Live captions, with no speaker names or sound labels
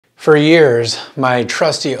For years, my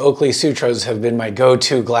trusty Oakley Sutros have been my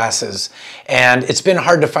go-to glasses, and it's been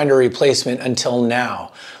hard to find a replacement until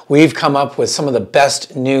now. We've come up with some of the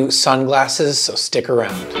best new sunglasses, so stick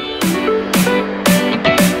around.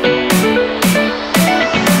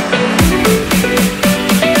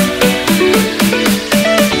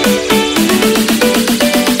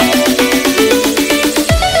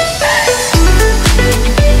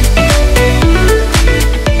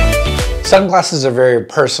 Sunglasses are a very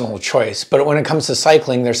personal choice, but when it comes to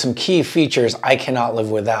cycling, there's some key features I cannot live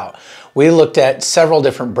without. We looked at several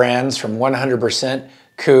different brands from 100%,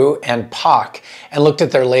 KU, and POC, and looked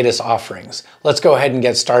at their latest offerings. Let's go ahead and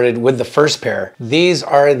get started with the first pair. These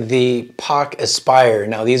are the POC Aspire.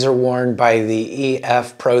 Now, these are worn by the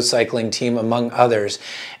EF Pro Cycling team, among others.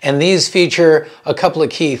 And these feature a couple of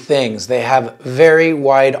key things. They have very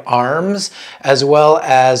wide arms, as well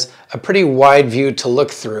as a pretty wide view to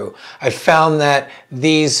look through. I found that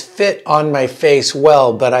these fit on my face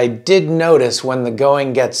well, but I did notice when the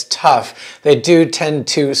going gets tough, they do tend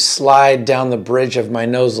to slide down the bridge of my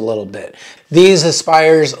nose a little bit. These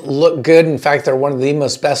Aspires look good. In fact, they're one of the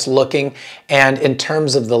most best looking. And in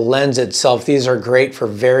terms of the lens itself, these are great for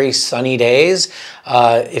very sunny days.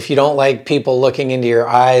 If you don't like people looking into your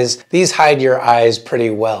eyes, these hide your eyes pretty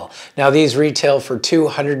well. Now, these retail for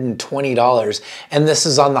 $220, and this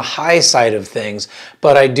is on the high side of things,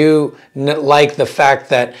 but I do like the fact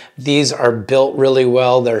that these are built really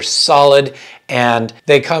well. They're solid, and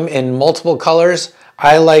they come in multiple colors.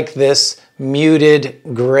 I like this muted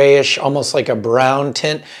grayish, almost like a brown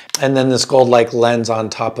tint, and then this gold-like lens on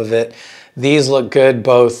top of it. These look good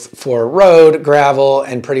both for road, gravel,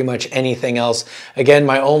 and pretty much anything else. Again,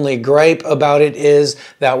 my only gripe about it is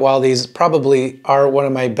that while these probably are one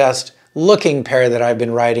of my best looking pair that I've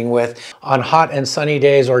been riding with, on hot and sunny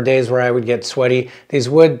days or days where I would get sweaty, these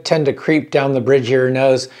would tend to creep down the bridge of your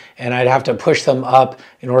nose, and I'd have to push them up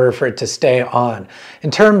in order for it to stay on.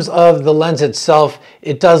 In terms of the lens itself,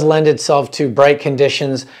 it does lend itself to bright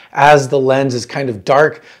conditions as the lens is kind of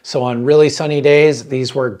dark. So on really sunny days,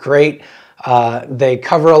 these work great. They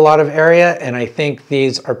cover a lot of area, and I think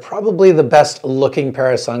these are probably the best looking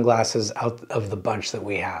pair of sunglasses out of the bunch that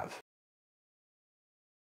we have.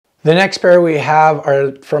 The next pair we have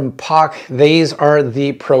are from POC. These are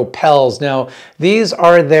the Propels. Now, these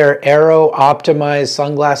are their aero optimized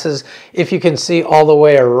sunglasses. If you can see all the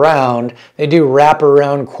way around, they do wrap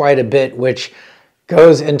around quite a bit, which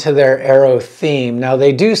goes into their aero theme. Now,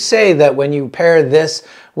 they do say that when you pair this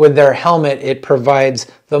with their helmet, it provides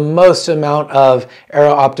the most amount of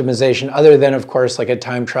aero optimization, other than, of course, like a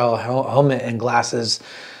time trial helmet and glasses.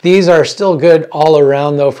 These are still good all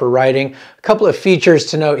around, though, for riding. A couple of features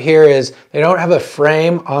to note here is they don't have a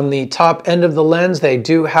frame on the top end of the lens. They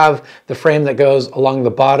do have the frame that goes along the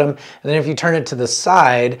bottom. And then if you turn it to the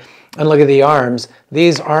side and look at the arms,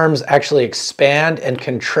 these arms actually expand and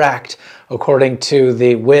contract according to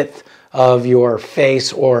the width of your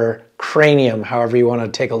face or cranium, however you want to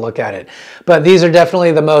take a look at it. But these are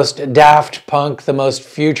definitely the most Daft Punk, the most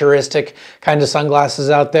futuristic kind of sunglasses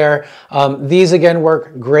out there. These again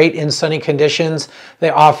work great in sunny conditions. They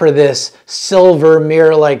offer this silver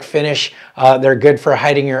mirror-like finish. They're good for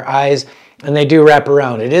hiding your eyes, and they do wrap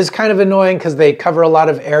around. It is kind of annoying because they cover a lot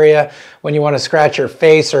of area. When you want to scratch your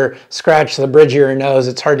face or scratch the bridge of your nose,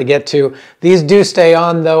 it's hard to get to. These do stay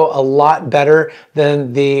on, though, a lot better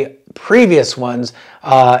than the previous ones,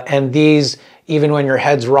 and these, even when your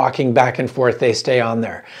head's rocking back and forth, they stay on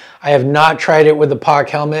there. I have not tried it with the POC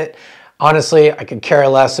helmet. Honestly, I could care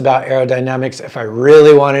less about aerodynamics. If I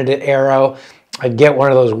really wanted it aero, I'd get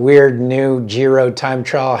one of those weird new Giro time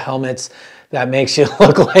trial helmets that makes you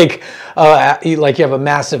look like you have a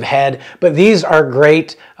massive head. But these are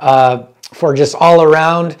great for just all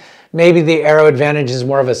around. Maybe the aero advantage is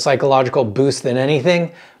more of a psychological boost than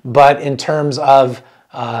anything, but in terms of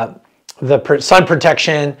the sun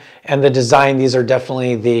protection and the design, these are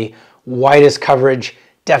definitely the widest coverage,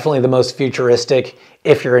 definitely the most futuristic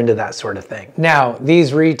if you're into that sort of thing. Now,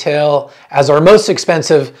 these retail as our most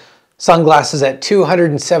expensive sunglasses at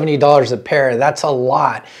 $270 a pair. That's a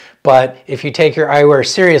lot, but if you take your eyewear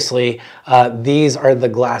seriously, these are the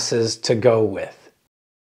glasses to go with.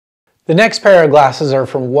 The next pair of glasses are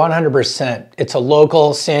from 100%. It's a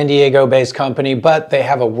local San Diego-based company, but they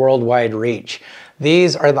have a worldwide reach.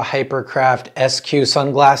 These are the Hypercraft SQ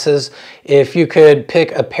sunglasses. If you could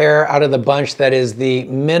pick a pair out of the bunch that is the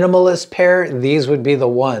minimalist pair, these would be the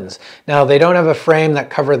ones. Now, they don't have a frame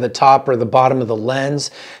that cover the top or the bottom of the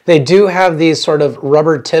lens. They do have these sort of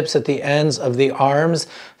rubber tips at the ends of the arms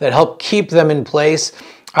that help keep them in place.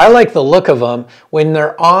 I like the look of them. When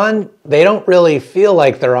they're on, they don't really feel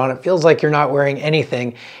like they're on. It feels like you're not wearing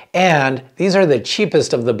anything. And these are the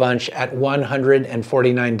cheapest of the bunch at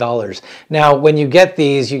 $149. Now, when you get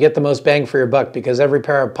these, you get the most bang for your buck because every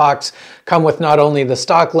pair of POCs come with not only the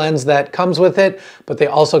stock lens that comes with it, but they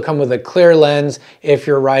also come with a clear lens if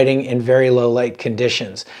you're riding in very low light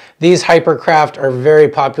conditions. These Hypercraft are very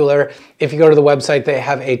popular. If you go to the website, they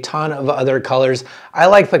have a ton of other colors. I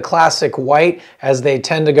like the classic white as they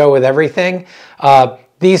tend to go with everything.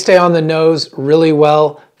 These stay on the nose really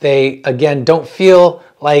well. They, again, don't feel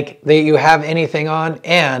like you have anything on,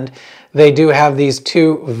 and they do have these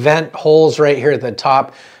two vent holes right here at the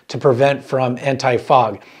top to prevent from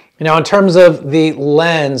anti-fog. Now, in terms of the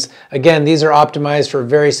lens, again, these are optimized for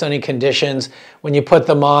very sunny conditions. When you put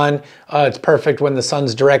them on, it's perfect when the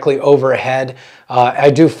sun's directly overhead.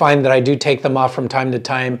 I do find that I do take them off from time to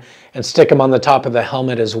time and stick them on the top of the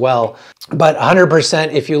helmet as well. But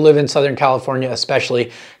 100%, if you live in Southern California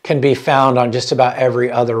especially, can be found on just about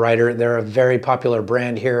every other rider. They're a very popular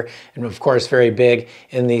brand here, and of course, very big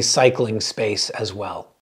in the cycling space as well.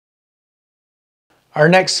 Our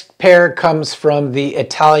next pair comes from the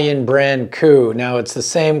Italian brand Coup. Now, it's the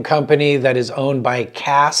same company that is owned by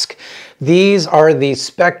Cask. These are the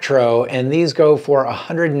Spectro, and these go for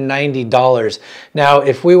 $190. Now,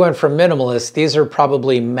 if we went for minimalist, these are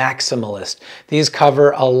probably maximalist. These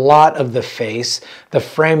cover a lot of the face. The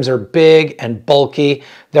frames are big and bulky.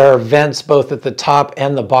 There are vents both at the top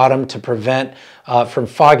and the bottom to prevent from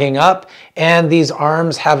fogging up, and these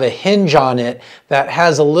arms have a hinge on it that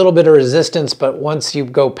has a little bit of resistance, but once you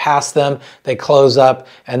go past them, they close up,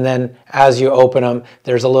 and then as you open them,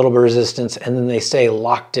 there's a little bit of resistance, and then they stay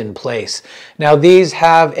locked in place. Now, these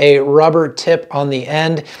have a rubber tip on the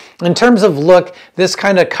end. In terms of look, this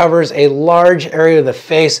kind of covers a large area of the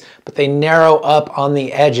face, but they narrow up on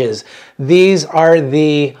the edges. These are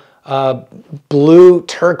the blue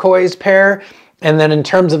turquoise pair. And then in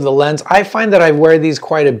terms of the lens, I find that I wear these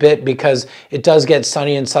quite a bit because it does get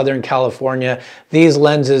sunny in Southern California. These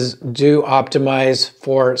lenses do optimize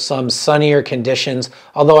for some sunnier conditions,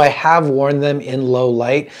 although I have worn them in low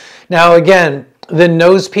light. Now again, the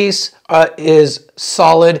nose piece is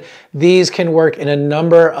solid. These can work in a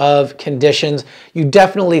number of conditions. You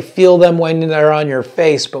definitely feel them when they're on your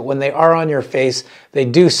face, but when they are on your face, they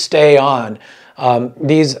do stay on.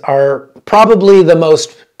 These are probably the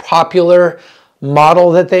most popular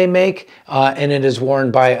model that they make, and it is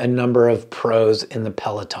worn by a number of pros in the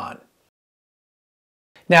peloton.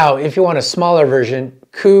 Now, if you want a smaller version,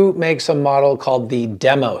 Coup makes a model called the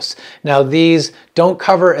Demos. Now, these don't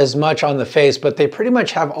cover as much on the face, but they pretty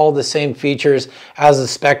much have all the same features as the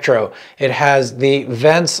Spectro. It has the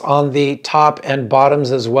vents on the top and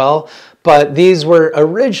bottoms as well, but these were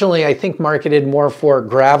originally, I think, marketed more for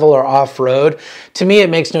gravel or off-road. To me, it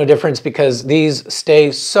makes no difference because these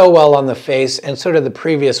stay so well on the face, and so do the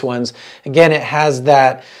previous ones. Again, it has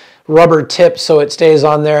that rubber tip so it stays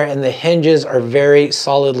on there, and the hinges are very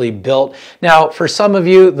solidly built. Now, for some of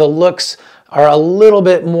you, the looks are a little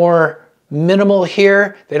bit more minimal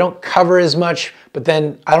here. They don't cover as much, but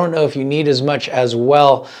then I don't know if you need as much as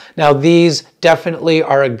well. Now, these definitely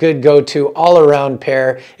are a good go-to all-around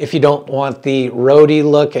pair. If you don't want the roadie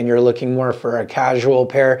look and you're looking more for a casual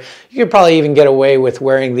pair, you could probably even get away with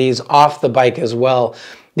wearing these off the bike as well.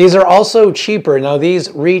 These are also cheaper. Now, these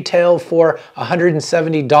retail for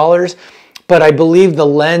 $170, but I believe the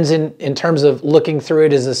lens in terms of looking through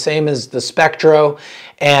it is the same as the Spectro,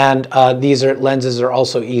 and these lenses are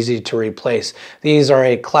also easy to replace. These are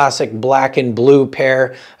a classic black and blue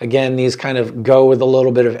pair. Again, these kind of go with a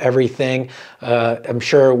little bit of everything. I'm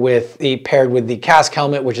sure paired with the Cask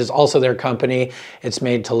helmet, which is also their company, it's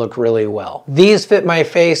made to look really well. These fit my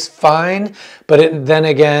face fine, but then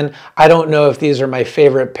again, I don't know if these are my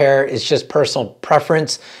favorite pair. It's just personal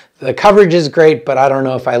preference. The coverage is great, but I don't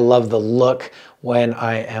know if I love the look when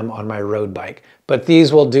I am on my road bike. But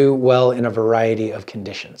these will do well in a variety of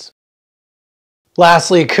conditions.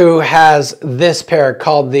 Lastly, Coup has this pair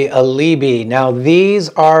called the Alibi. Now, these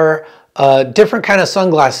are different kind of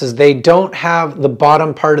sunglasses. They don't have the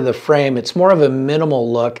bottom part of the frame. It's more of a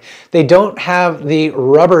minimal look. They don't have the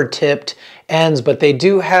rubber tipped ends, but they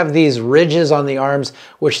do have these ridges on the arms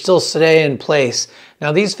which still stay in place.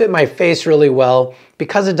 Now, these fit my face really well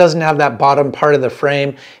because it doesn't have that bottom part of the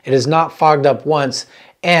frame. It is not fogged up once,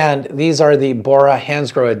 and these are the Bora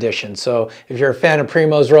Hansgrohe edition. So if you're a fan of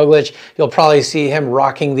Primoz Roglic, you'll probably see him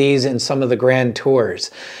rocking these in some of the Grand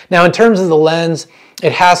Tours. Now, in terms of the lens,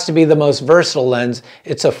 it has to be the most versatile lens.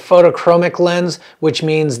 It's a photochromic lens, which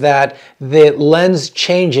means that the lens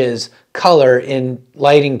changes color in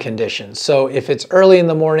lighting conditions. So if it's early in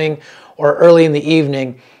the morning or early in the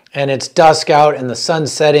evening, and it's dusk out and the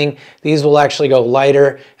sun's setting, these will actually go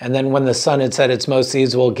lighter. And then when the sun had set its most,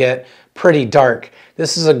 these will get pretty dark.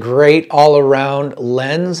 This is a great all-around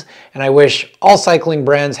lens, and I wish all cycling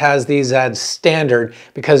brands has these as standard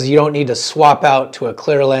because you don't need to swap out to a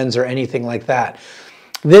clear lens or anything like that.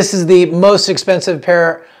 This is the most expensive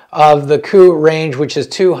pair of the Coup range, which is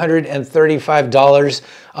 $235.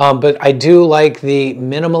 But I do like the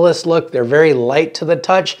minimalist look. They're very light to the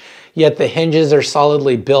touch, yet the hinges are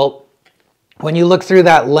solidly built. When you look through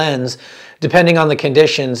that lens, depending on the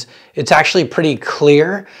conditions, it's actually pretty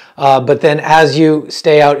clear. But then as you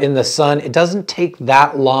stay out in the sun, it doesn't take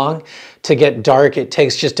that long to get dark. It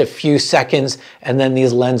takes just a few seconds, and then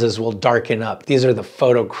these lenses will darken up. These are the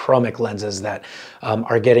photochromic lenses that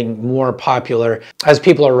are getting more popular as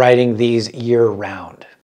people are riding these year-round.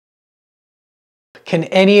 Can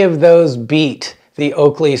any of those beat the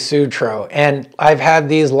Oakley Sutro? And I've had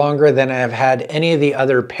these longer than I've had any of the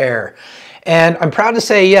other pair. And I'm proud to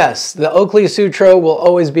say yes, the Oakley Sutro will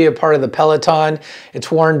always be a part of the peloton. It's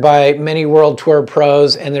worn by many World Tour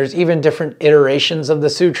pros, and there's even different iterations of the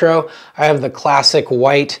Sutro. I have the classic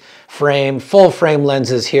white frame, full frame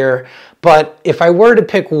lenses here. But if I were to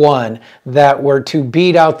pick one that were to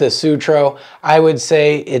beat out the Sutro, I would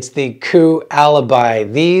say it's the Coup Alibi.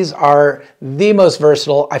 These are the most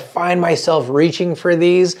versatile. I find myself reaching for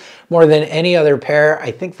these more than any other pair.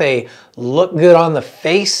 I think they look good on the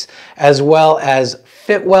face as well as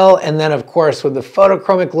fit well. And then of course with the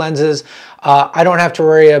photochromic lenses, I don't have to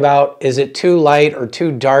worry about is it too light or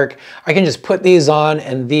too dark. I can just put these on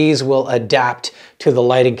and these will adapt to the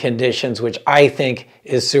lighting conditions, which I think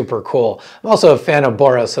is super cool. I'm also a fan of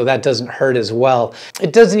Bora, so that doesn't hurt as well.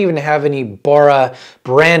 It doesn't even have any Bora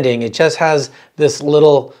branding. It just has this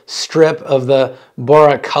little strip of the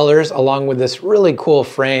Bora colors along with this really cool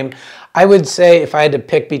frame. I would say if I had to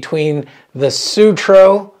pick between the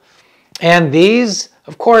Sutro and these,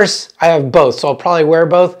 of course, I have both, so I'll probably wear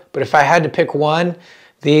both, but if I had to pick one,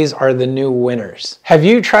 these are the new winners. Have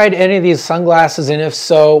you tried any of these sunglasses? And if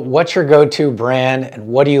so, what's your go-to brand and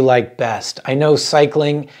what do you like best? I know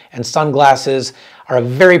cycling and sunglasses are a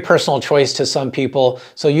very personal choice to some people,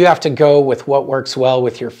 so you have to go with what works well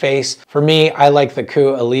with your face. For me, I like the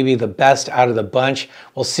Coup Alibi the best out of the bunch.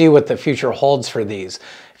 We'll see what the future holds for these.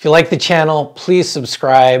 If you like the channel, please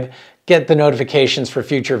subscribe, get the notifications for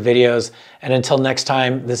future videos, and until next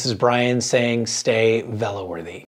time, this is Brian saying stay Veloworthy.